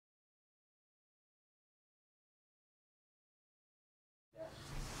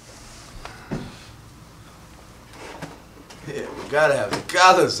gotta have the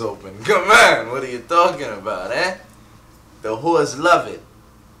collars open. Come on, what are you talking about, eh? The whores love it.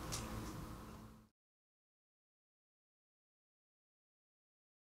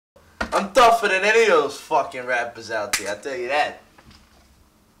 I'm tougher than any of those fucking rappers out there, I tell you that.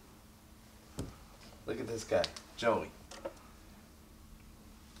 Look at this guy, Joey.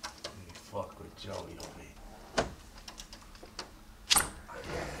 Let me fuck with Joey over here.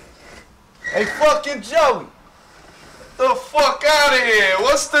 Hey, fucking Joey! Get the fuck out of here!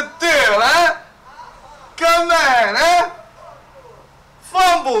 What's the deal, huh? Come on, huh?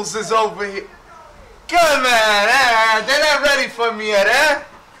 Fumbles is over here. Come on, huh? They're not ready for me yet, huh?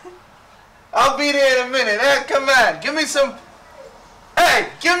 I'll be there in a minute, huh? Come on, give me some... Hey,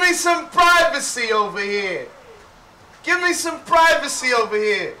 give me some privacy over here. Give me some privacy over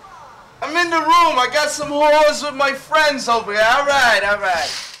here. I'm in the room. I got some whores with my friends over here. All right, all right.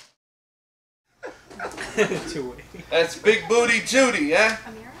 That's Big Booty Judy, huh?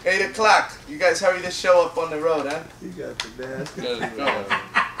 8 o'clock. You guys hurry the show up on the road, huh? You got the best.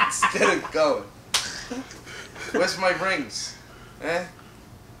 Instead of going. Where's my rings? Eh?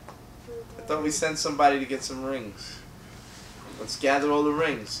 I thought we sent somebody to get some rings. Let's gather all the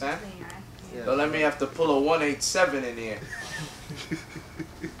rings, huh? Yeah. Don't let me have to pull a 187 in here.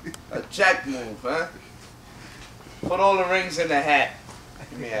 A jack move, huh? Put all the rings in the hat.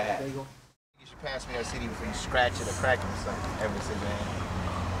 Give me a hat. You should pass me that CD before you scratch it or crack it or something. Ever since then.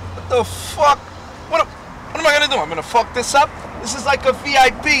 What the fuck? What am I gonna do? I'm gonna fuck this up? This is like a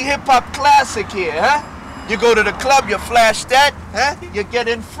VIP hip-hop classic here, huh? You go to the club, you flash that, huh? You get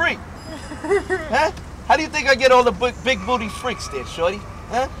in free. Huh? How do you think I get all the big booty freaks there, shorty?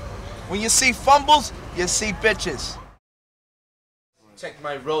 Huh? When you see fumbles, you see bitches. Check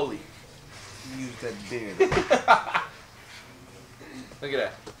my rollie. Use that beard. Look at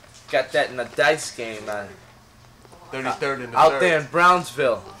that. Got that in a dice game, man. 33rd in the out there in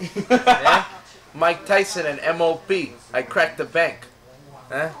Brownsville. Yeah? Mike Tyson and MOP. I cracked the bank.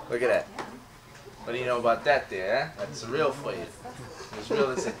 Huh? Look at that. What do you know about that there, huh? That's real for you. As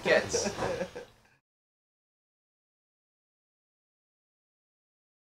real as it gets.